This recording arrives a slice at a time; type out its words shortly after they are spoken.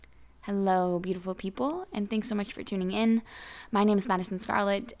Hello, beautiful people, and thanks so much for tuning in. My name is Madison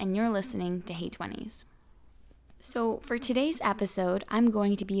Scarlett, and you're listening to Hey 20s. So, for today's episode, I'm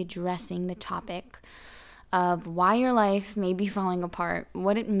going to be addressing the topic of why your life may be falling apart,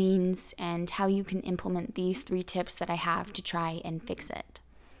 what it means, and how you can implement these 3 tips that I have to try and fix it.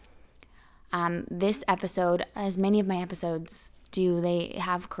 This episode, as many of my episodes do, they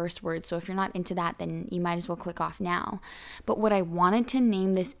have curse words, so if you're not into that, then you might as well click off now. But what I wanted to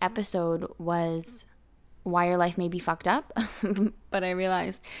name this episode was why your life may be fucked up, but I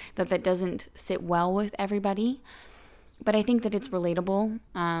realized that doesn't sit well with everybody. But I think that it's relatable,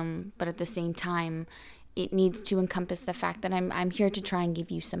 but at the same time, it needs to encompass the fact that I'm here to try and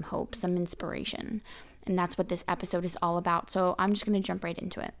give you some hope, some inspiration, and that's what this episode is all about. So I'm just going to jump right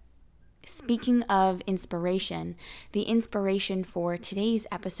into it. Speaking of inspiration, the inspiration for today's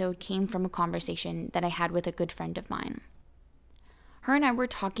episode came from a conversation that I had with a good friend of mine. Her and I were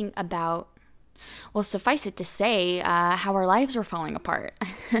talking about, well, suffice it to say, how our lives were falling apart.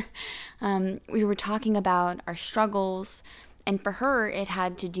 We were talking about our struggles, and for her, it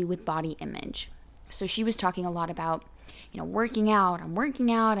had to do with body image. So she was talking a lot about, working out,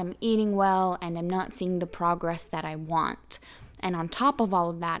 I'm eating well, and I'm not seeing the progress that I want. And on top of all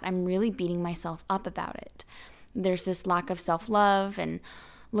of that, I'm really beating myself up about it. There's this lack of self-love and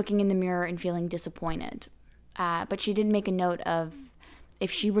looking in the mirror and feeling disappointed. But she did make a note of if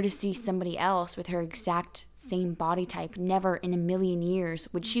she were to see somebody else with her exact same body type, never in a million years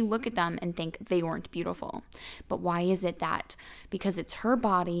would she look at them and think they weren't beautiful. But why is it that? Because it's her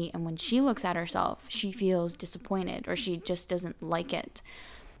body, and when she looks at herself, she feels disappointed or she just doesn't like it.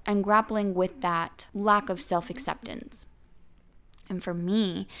 And grappling with that lack of self-acceptance. And for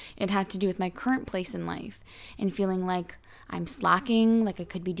me, it had to do with my current place in life and feeling like I'm slacking, like I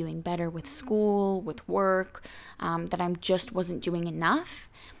could be doing better with school, with work, that I just wasn't doing enough.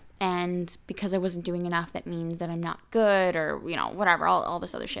 And because I wasn't doing enough, that means that I'm not good or, whatever, all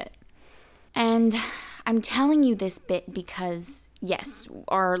this other shit. And I'm telling you this bit because, yes,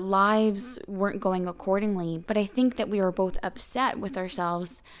 our lives weren't going accordingly, but I think that we were both upset with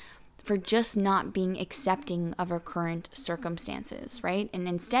ourselves for just not being accepting of our current circumstances, right? And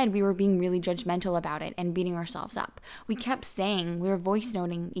instead, we were being really judgmental about it and beating ourselves up. We kept saying, we were voice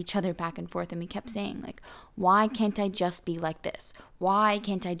noting each other back and forth, and we kept saying, like, why can't I just be like this? Why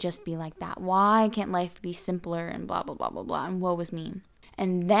can't I just be like that? Why can't life be simpler and blah, blah, blah, blah, blah, and woe is me.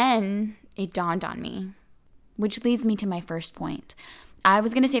 And then it dawned on me, which leads me to my first point. I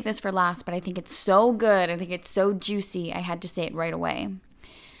was going to save this for last, but I think it's so good. I think it's so juicy. I had to say it right away.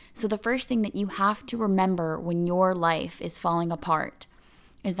 So the first thing that you have to remember when your life is falling apart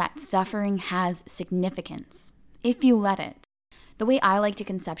is that suffering has significance, if you let it. The way I like to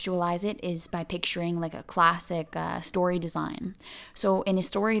conceptualize it is by picturing like a classic story design. So in a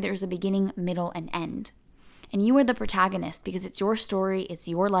story, there's a beginning, middle, and end. And you are the protagonist because it's your story, it's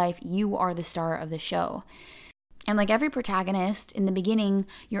your life, you are the star of the show. And like every protagonist, in the beginning,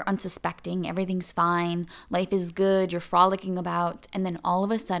 you're unsuspecting, everything's fine, life is good, you're frolicking about, and then all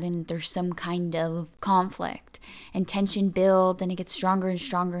of a sudden there's some kind of conflict, and tension builds, and it gets stronger and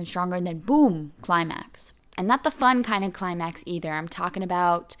stronger and stronger, and then boom, climax. And not the fun kind of climax either. I'm talking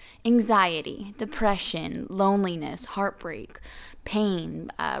about anxiety, depression, loneliness, heartbreak,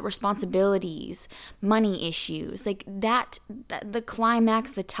 pain, responsibilities, money issues. Like that, the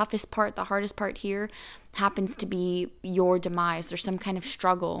climax, the toughest part, the hardest part here happens to be your demise. There's some kind of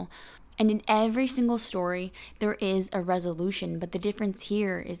struggle. And in every single story, there is a resolution. But the difference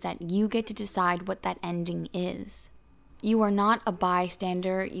here is that you get to decide what that ending is. You are not a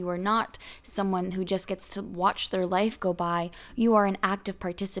bystander. You are not someone who just gets to watch their life go by. You are an active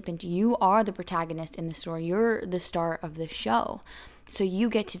participant. You are the protagonist in the story. You're the star of the show. So you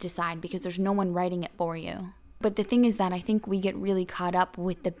get to decide because there's no one writing it for you. But the thing is that I think we get really caught up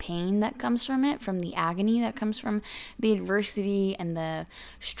with the pain that comes from it, from the agony that comes from the adversity and the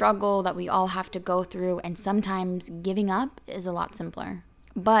struggle that we all have to go through. And sometimes giving up is a lot simpler.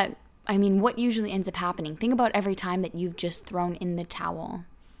 But what usually ends up happening? Think about every time that you've just thrown in the towel.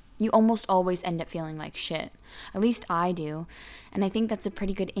 You almost always end up feeling like shit. At least I do. And I think that's a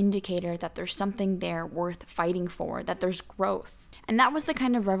pretty good indicator that there's something there worth fighting for, that there's growth. And that was the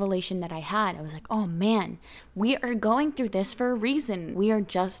kind of revelation that I had. I was like, oh man, we are going through this for a reason. We are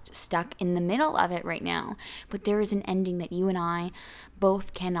just stuck in the middle of it right now. But there is an ending that you and I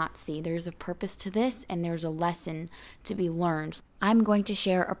both cannot see. There's a purpose to this, and there's a lesson to be learned. I'm going to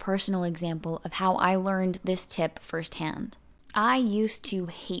share a personal example of how I learned this tip firsthand. I used to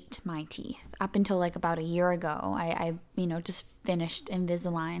hate my teeth up until like about a year ago. I just finished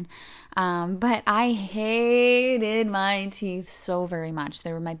Invisalign. But I hated my teeth so very much.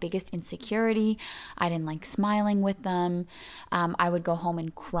 They were my biggest insecurity. I didn't like smiling with them. I would go home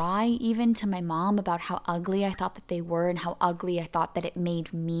and cry even to my mom about how ugly I thought that they were and how ugly I thought that it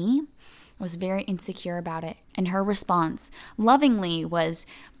made me. I was very insecure about it. And her response, lovingly, was,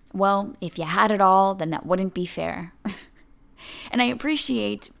 well, if you had it all, then that wouldn't be fair. And I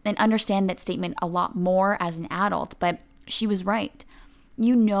appreciate and understand that statement a lot more as an adult, but she was right.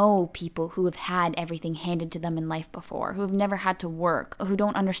 You know people who have had everything handed to them in life before, who have never had to work, who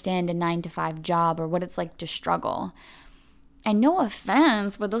don't understand a 9-to-5 job or what it's like to struggle. And no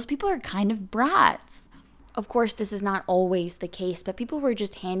offense, but those people are kind of brats. Of course, this is not always the case, but people who are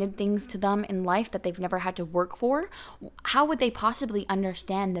just handed things to them in life that they've never had to work for, how would they possibly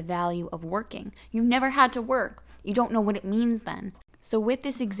understand the value of working? You've never had to work. You don't know what it means then. So with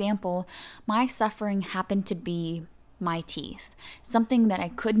this example, my suffering happened to be my teeth, something that I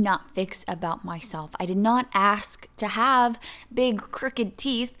could not fix about myself. I did not ask to have big crooked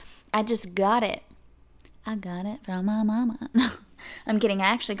teeth. I just got it. I got it from my mama. I'm kidding. I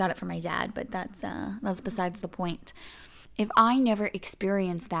actually got it from my dad, but that's besides the point. If I never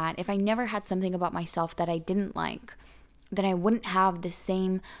experienced that, if I never had something about myself that I didn't like, then I wouldn't have the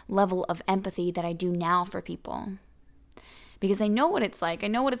same level of empathy that I do now for people. Because I know what it's like. I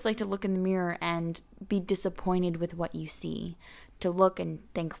know what it's like to look in the mirror and be disappointed with what you see. To look and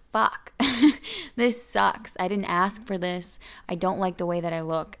think, fuck, this sucks. I didn't ask for this. I don't like the way that I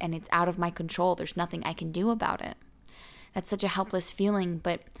look, and it's out of my control. There's nothing I can do about it. That's such a helpless feeling,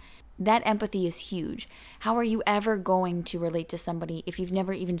 but that empathy is huge. How are you ever going to relate to somebody if you've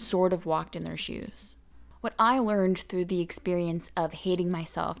never even sort of walked in their shoes? What I learned through the experience of hating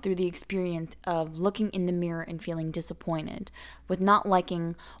myself, through the experience of looking in the mirror and feeling disappointed, with not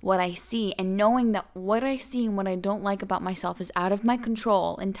liking what I see and knowing that what I see and what I don't like about myself is out of my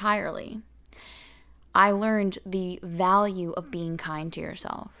control entirely. I learned the value of being kind to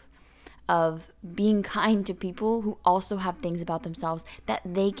yourself, of being kind to people who also have things about themselves that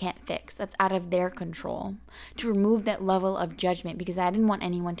they can't fix, that's out of their control. To remove that level of judgment, because I didn't want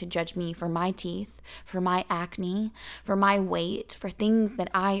anyone to judge me for my teeth, for my acne, for my weight, for things that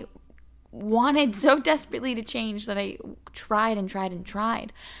I wanted so desperately to change that I tried and tried and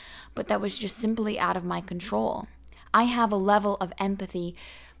tried, but that was just simply out of my control. I have a level of empathy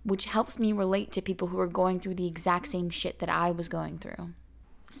which helps me relate to people who are going through the exact same shit that I was going through.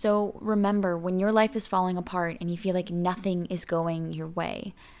 So remember, when your life is falling apart and you feel like nothing is going your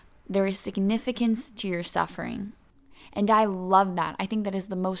way, there is significance to your suffering. And I love that. I think that is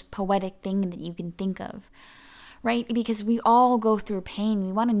the most poetic thing that you can think of, right? Because we all go through pain.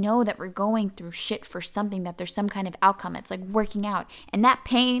 We want to know that we're going through shit for something, that there's some kind of outcome. It's like working out. And that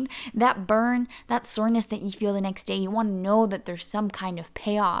pain, that burn, that soreness that you feel the next day, you want to know that there's some kind of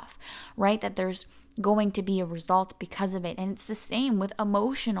payoff, right? That there's going to be a result because of it. And it's the same with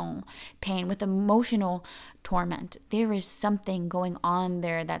emotional pain, with emotional torment. There is something going on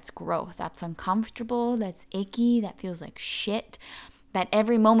there that's growth, that's uncomfortable, that's icky, that feels like shit, that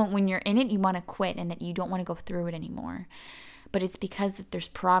every moment when you're in it, you want to quit and that you don't want to go through it anymore. But it's because that there's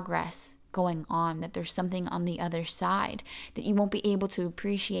progress going on, that there's something on the other side that you won't be able to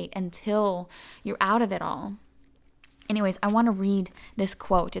appreciate until you're out of it all. Anyways, I want to read this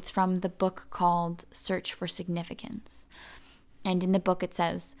quote. It's from the book called Search for Significance. And in the book it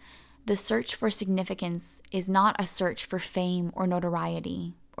says, "The search for significance is not a search for fame or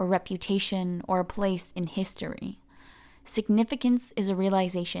notoriety or reputation or a place in history. Significance is a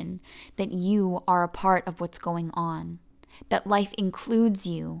realization that you are a part of what's going on, that life includes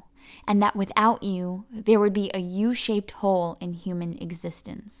you, and that without you, there would be a U-shaped hole in human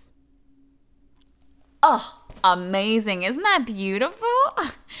existence." Oh, amazing. Isn't that beautiful?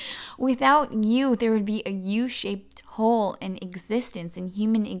 Without you, there would be a U-shaped hole in existence, in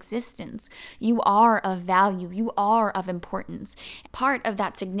human existence. You are of value. You are of importance. Part of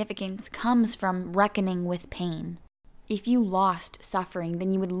that significance comes from reckoning with pain. If you lost suffering,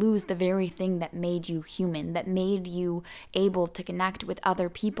 then you would lose the very thing that made you human, that made you able to connect with other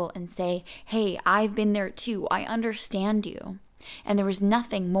people and say, hey, I've been there too. I understand you. And there is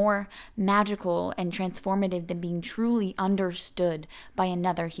nothing more magical and transformative than being truly understood by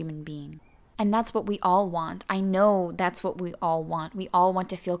another human being. And that's what we all want. I know that's what we all want. We all want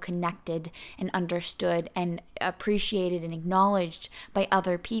to feel connected and understood and appreciated and acknowledged by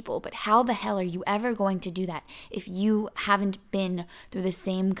other people. But how the hell are you ever going to do that if you haven't been through the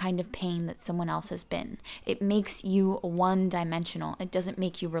same kind of pain that someone else has been? It makes you one-dimensional. It doesn't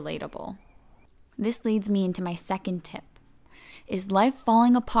make you relatable. This leads me into my second tip. Is life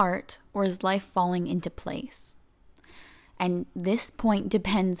falling apart or is life falling into place? And this point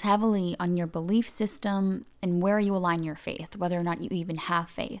depends heavily on your belief system and where you align your faith, whether or not you even have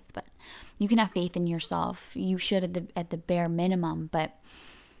faith. But you can have faith in yourself. You should at the bare minimum. But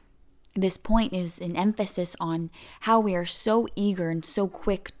this point is an emphasis on how we are so eager and so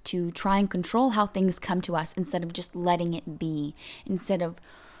quick to try and control how things come to us instead of just letting it be, instead of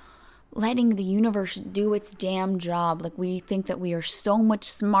letting the universe do its damn job. Like, we think that we are so much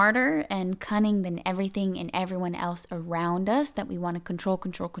smarter and cunning than everything and everyone else around us, that we want to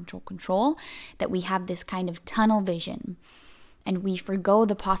control, that we have this kind of tunnel vision. And we forgo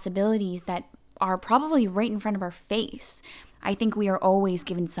the possibilities that are probably right in front of our face. I think we are always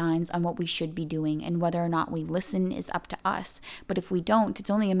given signs on what we should be doing, and whether or not we listen is up to us. But if we don't, it's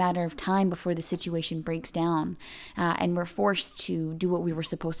only a matter of time before the situation breaks down and we're forced to do what we were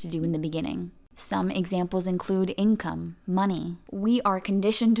supposed to do in the beginning. Some examples include income, money. We are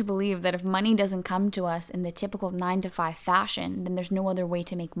conditioned to believe that if money doesn't come to us in the typical 9-to-5 fashion, then there's no other way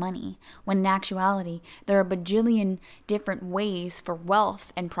to make money. When in actuality, there are a bajillion different ways for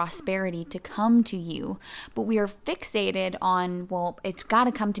wealth and prosperity to come to you. But we are fixated on, well, it's got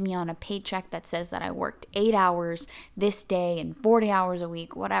to come to me on a paycheck that says that I worked 8 hours this day and 40 hours a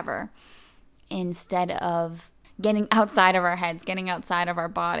week, whatever, instead of getting outside of our heads, getting outside of our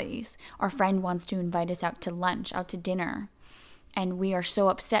bodies. Our friend wants to invite us out to lunch, out to dinner, and we are so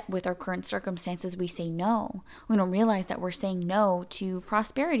upset with our current circumstances, we say no. We don't realize that we're saying no to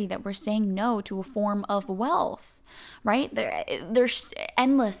prosperity, that we're saying no to a form of wealth, right? There's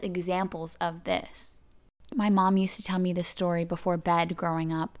endless examples of this. My mom used to tell me this story before bed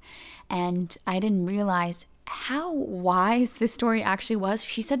growing up, and I didn't realize how wise this story actually was.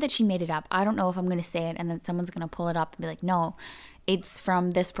 She said that she made it up. I don't know if I'm going to say it and then someone's going to pull it up and be like, no, it's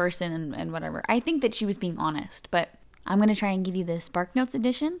from this person and whatever. I think that she was being honest, but I'm going to try and give you the Spark Notes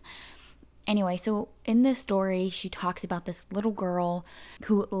edition. Anyway, so in this story, she talks about this little girl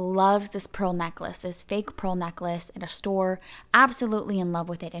who loves this pearl necklace, this fake pearl necklace at a store, absolutely in love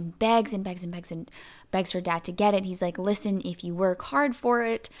with it, and begs and begs her dad to get it. He's like, listen, if you work hard for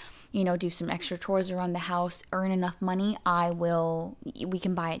it, do some extra chores around the house, earn enough money, we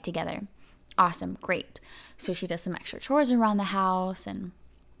can buy it together. Awesome, great. So she does some extra chores around the house and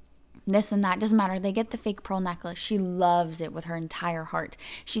this and that, doesn't matter. They get the fake pearl necklace. She loves it with her entire heart.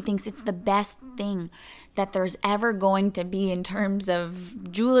 She thinks it's the best thing that there's ever going to be in terms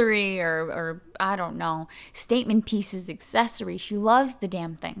of jewelry or I don't know, statement pieces, accessories. She loves the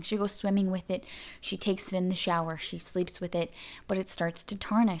damn thing. She goes swimming with it. She takes it in the shower. She sleeps with it, but it starts to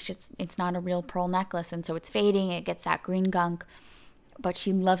tarnish. It's not a real pearl necklace, and so it's fading. It gets that green gunk, but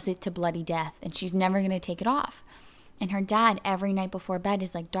she loves it to bloody death, and she's never going to take it off. And her dad, every night before bed,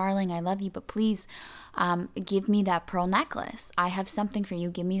 is like, darling, I love you, but please give me that pearl necklace. I have something for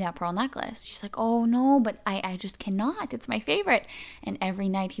you. Give me that pearl necklace. She's like, oh, no, but I just cannot. It's my favorite. And every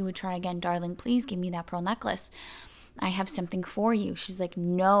night he would try again, darling, please give me that pearl necklace. I have something for you. She's like,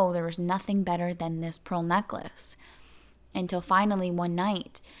 no, there was nothing better than this pearl necklace. Until finally one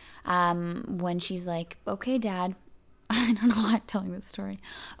night when she's like, okay, Dad, I don't know why I'm telling this story.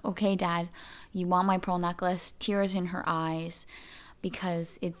 Okay, Dad, you want my pearl necklace? Tears in her eyes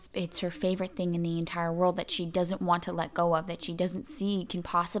because it's her favorite thing in the entire world that she doesn't want to let go of, that she doesn't see can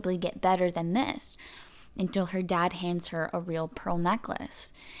possibly get better than this, until her dad hands her a real pearl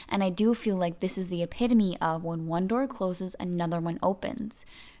necklace. And I do feel like this is the epitome of when one door closes, another one opens.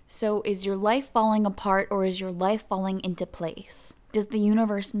 So is your life falling apart or is your life falling into place? Does the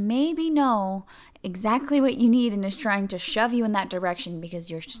universe maybe know exactly what you need and is trying to shove you in that direction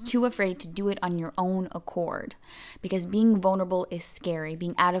because you're too afraid to do it on your own accord? Because being vulnerable is scary.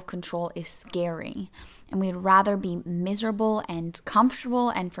 Being out of control is scary. And we'd rather be miserable and comfortable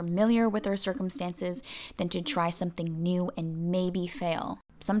and familiar with our circumstances than to try something new and maybe fail.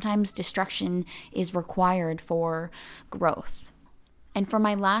 Sometimes destruction is required for growth. And for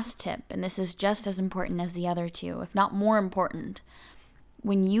my last tip, and this is just as important as the other two, if not more important,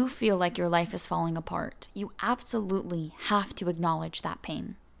 when you feel like your life is falling apart, you absolutely have to acknowledge that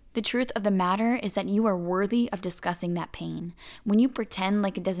pain. The truth of the matter is that you are worthy of discussing that pain. When you pretend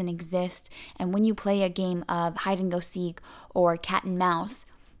like it doesn't exist, and when you play a game of hide and go seek or cat and mouse,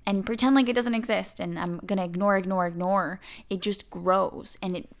 and pretend like it doesn't exist, and I'm gonna ignore, it just grows,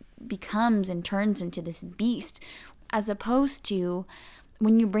 and it becomes and turns into this beast, as opposed to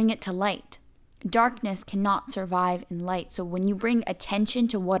when you bring it to light. Darkness cannot survive in light. So when you bring attention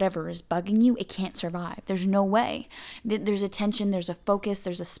to whatever is bugging you, it can't survive. There's no way. There's attention, there's a focus,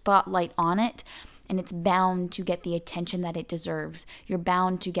 there's a spotlight on it. and it's bound to get the attention that it deserves. You're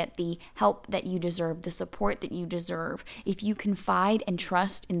bound to get the help that you deserve, the support that you deserve, if you confide and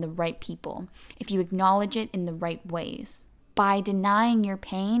trust in the right people, if you acknowledge it in the right ways. By denying your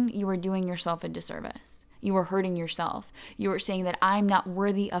pain, you are doing yourself a disservice. You are hurting yourself. You are saying that I'm not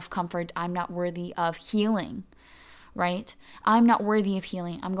worthy of comfort. I'm not worthy of healing, right? I'm not worthy of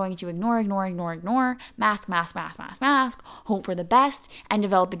healing. I'm going to ignore, mask, hope for the best, and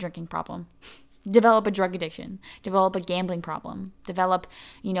develop a drinking problem. Develop a drug addiction. Develop a gambling problem. Develop,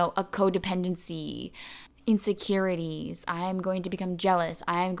 a codependency, insecurities. I'm going to become jealous.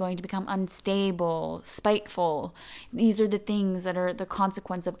 I'm going to become unstable, spiteful. These are the things that are the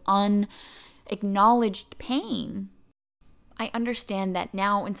consequence of unacknowledged pain. I understand that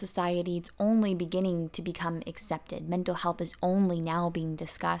now in society, it's only beginning to become accepted. Mental health is only now being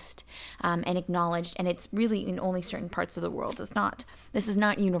discussed and acknowledged, and it's really in only certain parts of the world. This is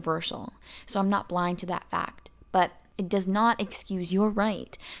not universal, so I'm not blind to that fact. But it does not excuse your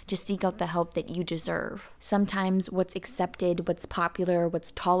right to seek out the help that you deserve. Sometimes what's accepted, what's popular,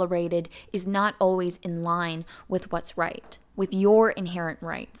 what's tolerated is not always in line with what's right, with your inherent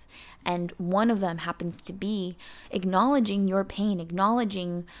rights. And one of them happens to be acknowledging your pain,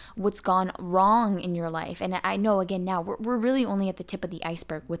 acknowledging what's gone wrong in your life. And I know, again, now we're really only at the tip of the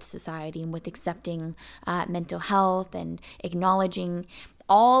iceberg with society and with accepting mental health and acknowledging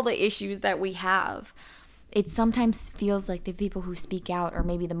all the issues that we have. It sometimes feels like the people who speak out are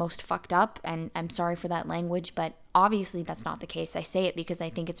maybe the most fucked up, and I'm sorry for that language, but obviously that's not the case. I say it because I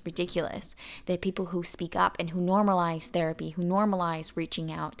think it's ridiculous that people who speak up and who normalize therapy, who normalize reaching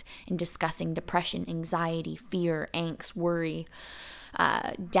out and discussing depression, anxiety, fear, angst, worry,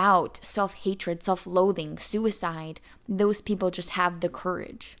 doubt, self-hatred, self-loathing, suicide, those people just have the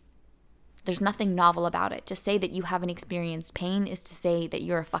courage. There's nothing novel about it. To say that you haven't experienced pain is to say that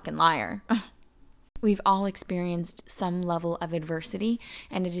you're a fucking liar. We've all experienced some level of adversity,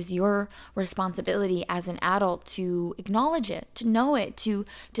 and it is your responsibility as an adult to acknowledge it, to know it, to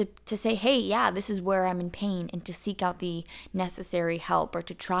say, hey, yeah, this is where I'm in pain, and to seek out the necessary help or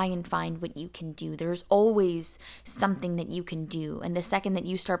to try and find what you can do. There's always something that you can do, and the second that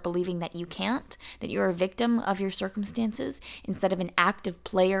you start believing that you can't, that you're a victim of your circumstances instead of an active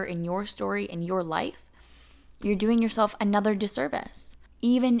player in your story and your life, you're doing yourself another disservice.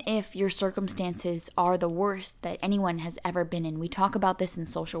 Even if your circumstances are the worst that anyone has ever been in. We talk about this in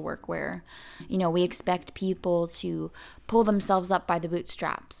social work where, we expect people to pull themselves up by the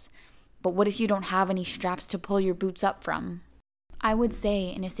bootstraps. But what if you don't have any straps to pull your boots up from? I would say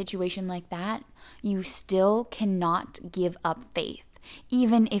in a situation like that, you still cannot give up faith,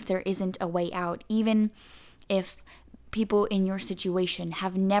 even if there isn't a way out, even if people in your situation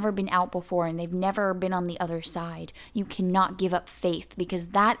have never been out before and they've never been on the other side. You cannot give up faith, because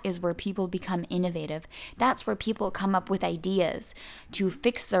that is where people become innovative. That's where people come up with ideas to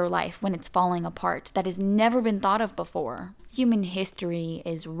fix their life when it's falling apart that has never been thought of before. Human history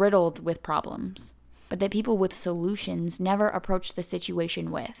is riddled with problems, but the people with solutions never approach the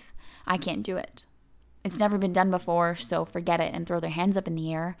situation with, I can't do it. It's never been done before, so forget it, and throw their hands up in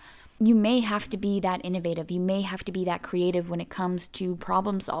the air. You may have to be that innovative. You may have to be that creative when it comes to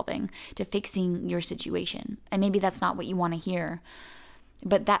problem solving, to fixing your situation. And maybe that's not what you want to hear.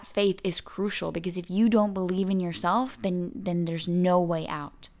 But that faith is crucial, because if you don't believe in yourself, then there's no way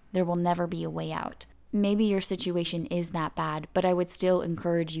out. There will never be a way out. Maybe your situation is that bad, but I would still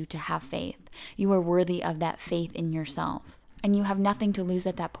encourage you to have faith. You are worthy of that faith in yourself. And you have nothing to lose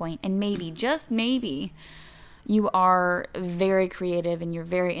at that point. And maybe, just maybe, you are very creative and you're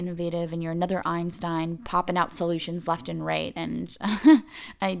very innovative and you're another Einstein popping out solutions left and right and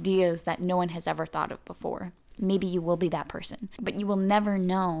ideas that no one has ever thought of before. Maybe you will be that person, but you will never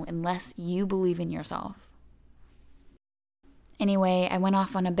know unless you believe in yourself. Anyway, I went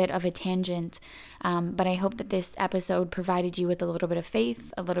off on a bit of a tangent, but I hope that this episode provided you with a little bit of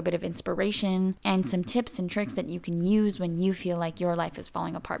faith, a little bit of inspiration, and some tips and tricks that you can use when you feel like your life is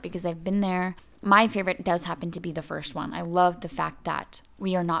falling apart, because I've been there. My favorite does happen to be the first one. I love the fact that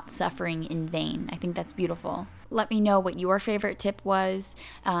we are not suffering in vain. I think that's beautiful. Let me know what your favorite tip was.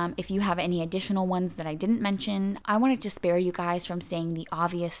 If you have any additional ones that I didn't mention. I wanted to spare you guys from saying the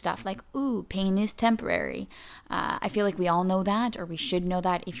obvious stuff like, ooh, pain is temporary. I feel like we all know that, or we should know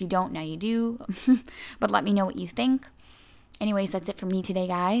that. If you don't, now you do. But let me know what you think. Anyways, that's it for me today,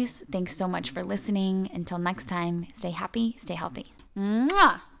 guys. Thanks so much for listening. Until next time, stay happy, stay healthy.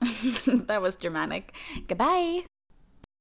 Mwah! That was dramatic. Goodbye.